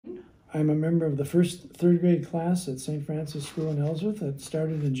I'm a member of the first third grade class at St. Francis School in Ellsworth that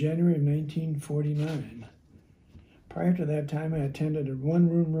started in January of 1949. Prior to that time, I attended a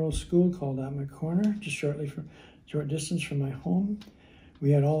one-room rural school called Ottoman Corner, just short distance from my home.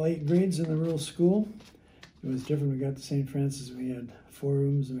 We had all 8 grades in the rural school. It was different. We got to St. Francis, we had 4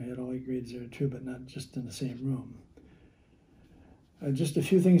 rooms, and we had all 8 grades there too, but not just in the same room. Just a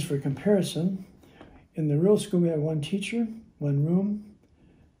few things for comparison. In the rural school, we had 1 teacher, 1 room,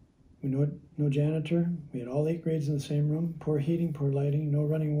 no janitor. We had all 8 grades in the same room, poor heating, poor lighting, no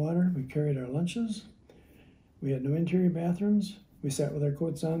running water. We carried our lunches. We had no interior bathrooms. We sat with our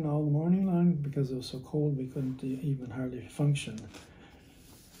coats on all the morning long because it was so cold we couldn't even hardly function.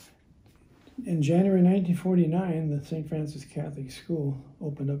 In January 1949, the St. Francis Catholic School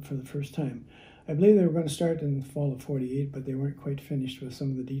opened up for the first time. I believe they were going to start in the fall of '48, but they weren't quite finished with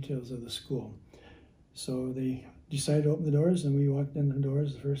some of the details of the school. So they decided to open the doors, and we walked in the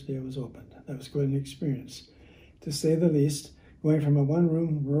doors the first day it was opened. That was quite an experience, to say the least, going from a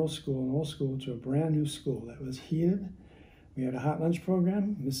one-room rural school, an old school, to a brand new school that was heated. We had a hot lunch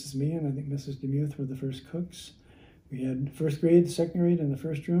program. Mrs. Me and I think Mrs. DeMuth were the first cooks. We had first grade, second grade in the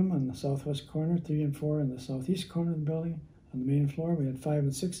first room on the southwest corner, 3 and 4 in the southeast corner of the building. On the main floor, we had 5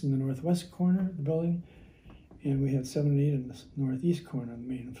 and 6 in the northwest corner of the building, and we had 7 and 8 in the northeast corner on the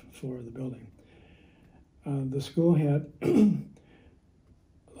main floor of the building. The school had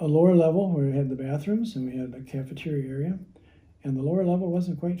a lower level where we had the bathrooms and we had a cafeteria area, and the lower level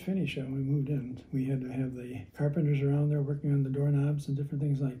wasn't quite finished yet when we moved in. We had to have the carpenters around there working on the doorknobs and different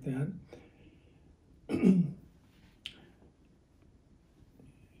things like that.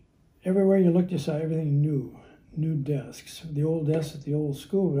 Everywhere you looked, you saw everything new desks. The old desks at the old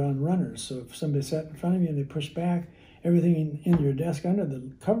school were on runners, so if somebody sat in front of you and they pushed back, everything in your desk, under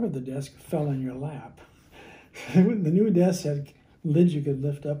the cover of the desk, fell on your lap. The new desks had lids you could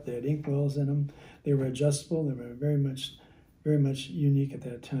lift up. They had ink wells in them. They were adjustable. They were very much unique at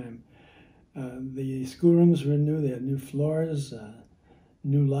that time. The schoolrooms were new. They had new floors,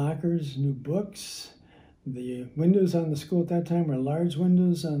 new lockers, new books. The windows on the school at that time were large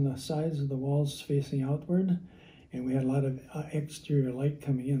windows on the sides of the walls facing outward, and we had a lot of exterior light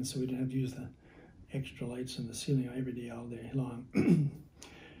coming in, so we didn't have to use the extra lights in the ceiling every day, all day long.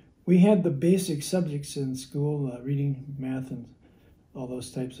 We had the basic subjects in school, reading, math, and all those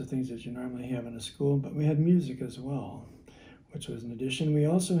types of things that you normally have in a school, but we had music as well, which was an addition. We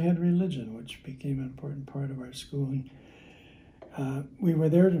also had religion, which became an important part of our schooling. We were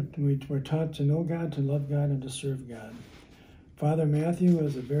taught to know God, to love God, and to serve God. Father Matthew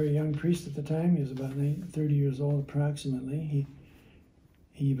was a very young priest at the time. He was about 30 years old approximately.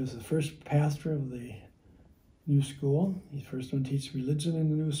 He was the first pastor of the new school. He first one to teach religion in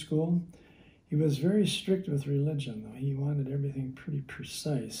the new school. He was very strict with religion, though. He wanted everything pretty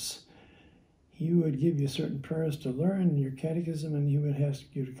precise. He would give you certain prayers to learn in your catechism, and he would ask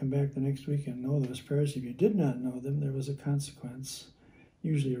you to come back the next week and know those prayers. If you did not know them, there was a consequence.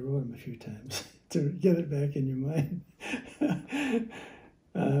 Usually you wrote them a few times to get it back in your mind.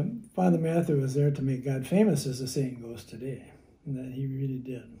 Father Matthew was there to make God famous, as the saying goes today, and that he really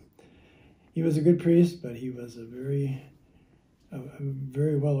did. He was a good priest, but he was a very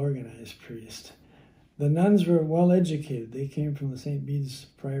well-organized priest. The nuns were well-educated. They came from the St. Bede's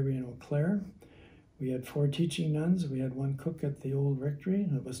Priory in Eau Claire. We had 4 teaching nuns. We had 1 cook at the old rectory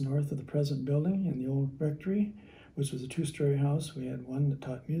that was north of the present building in the old rectory, which was a 2-story house. We had 1 that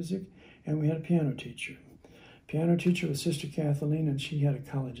taught music, and we had a piano teacher. Piano teacher was Sister Kathleen, and she had a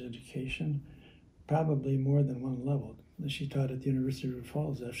college education, probably more than 1 level. She taught at the University of River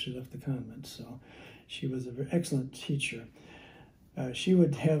Falls after she left the convent, so she was an excellent teacher. She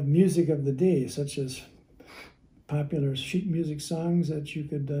would have music of the day, such as popular sheet music songs that you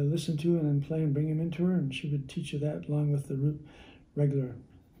could listen to and then play and bring them into her, and she would teach you that along with the regular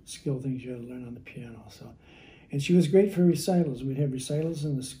skill things you had to learn on the piano. And she was great for recitals. We'd have recitals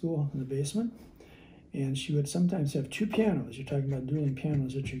in the school in the basement, and she would sometimes have 2 pianos. You're talking about dueling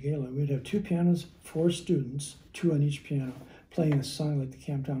pianos at your gala. We'd have 2 pianos, 4 students, 2 on each piano, playing a song like the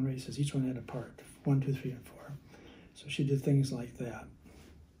Camptown Races. Each one had a part, 1, 2, 3, and 4. So she did things like that.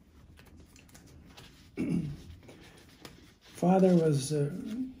 Father was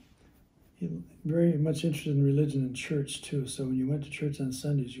very much interested in religion and church too. So when you went to church on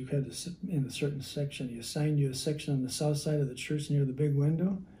Sundays, you had to sit in a certain section. He assigned you a section on the south side of the church near the big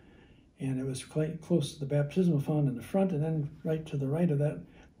window, and it was quite close to the baptismal font in the front, and then right to the right of that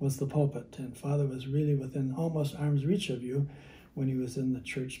was the pulpit. And Father was really within almost arm's reach of you when he was in the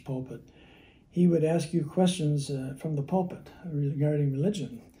church pulpit. He would ask you questions from the pulpit regarding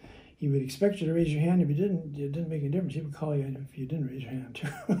religion. He would expect you to raise your hand. If you didn't, it didn't make any difference. He would call you if you didn't raise your hand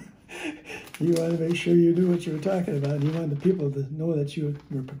too. You wanted to make sure you knew what you were talking about, and you wanted the people to know that you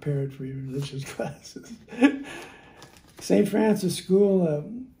were prepared for your religious classes. St. Francis School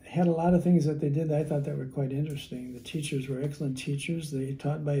had a lot of things that they did that I thought that were quite interesting. The teachers were excellent teachers. They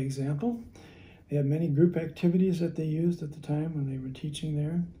taught by example. They had many group activities that they used at the time when they were teaching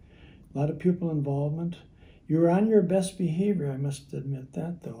there. A lot of pupil involvement. You were on your best behavior, I must admit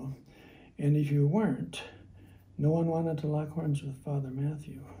that, though. And if you weren't, no one wanted to lock horns with Father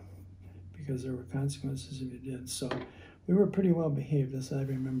Matthew because there were consequences if you did. So we were pretty well behaved, as I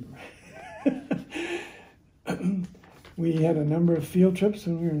remember. We had a number of field trips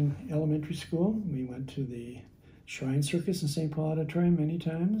when we were in elementary school. We went to the Shrine Circus in St. Paul Auditorium many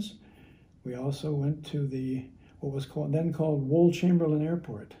times. We also went to the what was then called Wold Chamberlain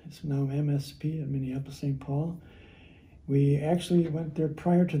Airport. It's now MSP in Minneapolis, St. Paul. We actually went there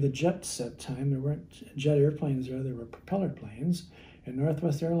prior to the jet set time. There weren't jet airplanes there, there were propeller planes. And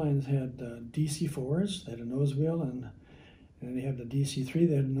Northwest Airlines had DC-4s, they had a nose wheel, and then they had the DC-3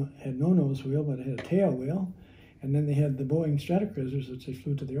 that had no nose wheel, but it had a tail wheel. And then they had the Boeing Stratocruisers, which they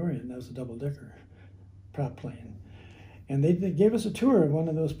flew to the Orient. That was a double-decker prop plane. And they gave us a tour of one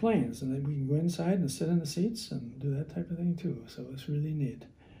of those planes, and then we can go inside and sit in the seats and do that type of thing too. So it's really neat.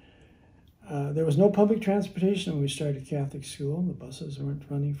 There was no public transportation when we started Catholic school. The buses weren't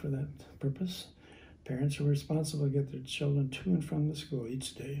running for that purpose. Parents were responsible to get their children to and from the school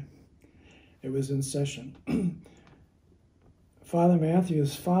each day. It was in session. Father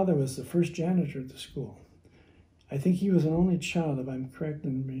Matthew's father was the first janitor at the school. I think he was an only child, if I'm correct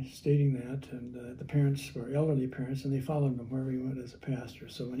in stating that, and the parents were elderly parents, and they followed him wherever he went as a pastor.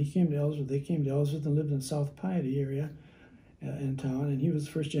 So when he came to Ellsworth, they came to Ellsworth and lived in South Piety area in town, and he was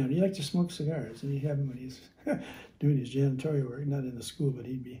the first janitor. He liked to smoke cigars, and he'd have them when he's doing his janitorial work, not in the school, but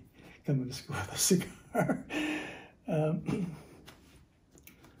he'd be coming to school with a cigar.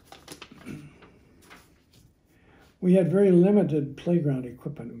 We had very limited playground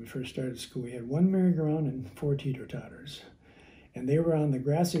equipment when we first started school. We had one merry-go-round and 4 teeter-totters. And they were on the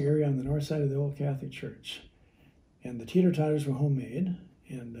grassy area on the north side of the old Catholic church. And the teeter-totters were homemade,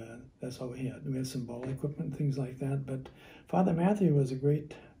 and that's all we had. We had some ball equipment, things like that. But Father Matthew was a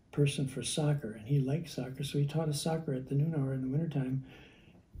great person for soccer, and he liked soccer, so he taught us soccer at the noon hour in the wintertime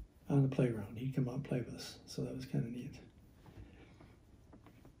on the playground. He'd come out and play with us, so that was kind of neat.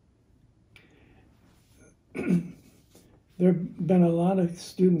 There have been a lot of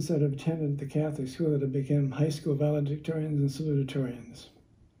students that have attended the Catholic school that have become high school valedictorians and salutatorians.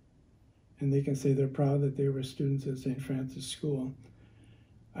 And they can say they're proud that they were students at St. Francis School.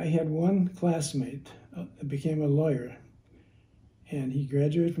 I had one classmate that became a lawyer, and he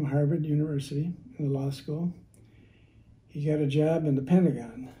graduated from Harvard University in the law school. He got a job in the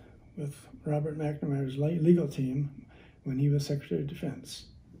Pentagon with Robert McNamara's legal team when he was Secretary of Defense.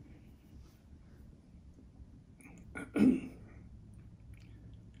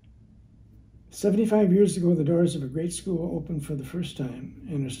 75 years ago, the doors of a great school opened for the first time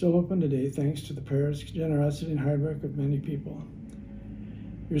and are still open today thanks to the prayers, generosity, and hard work of many people.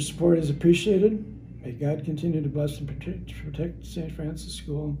 Your support is appreciated. May God continue to bless and protect St. Francis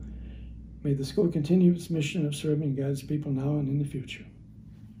School. May the school continue its mission of serving God's people now and in the future.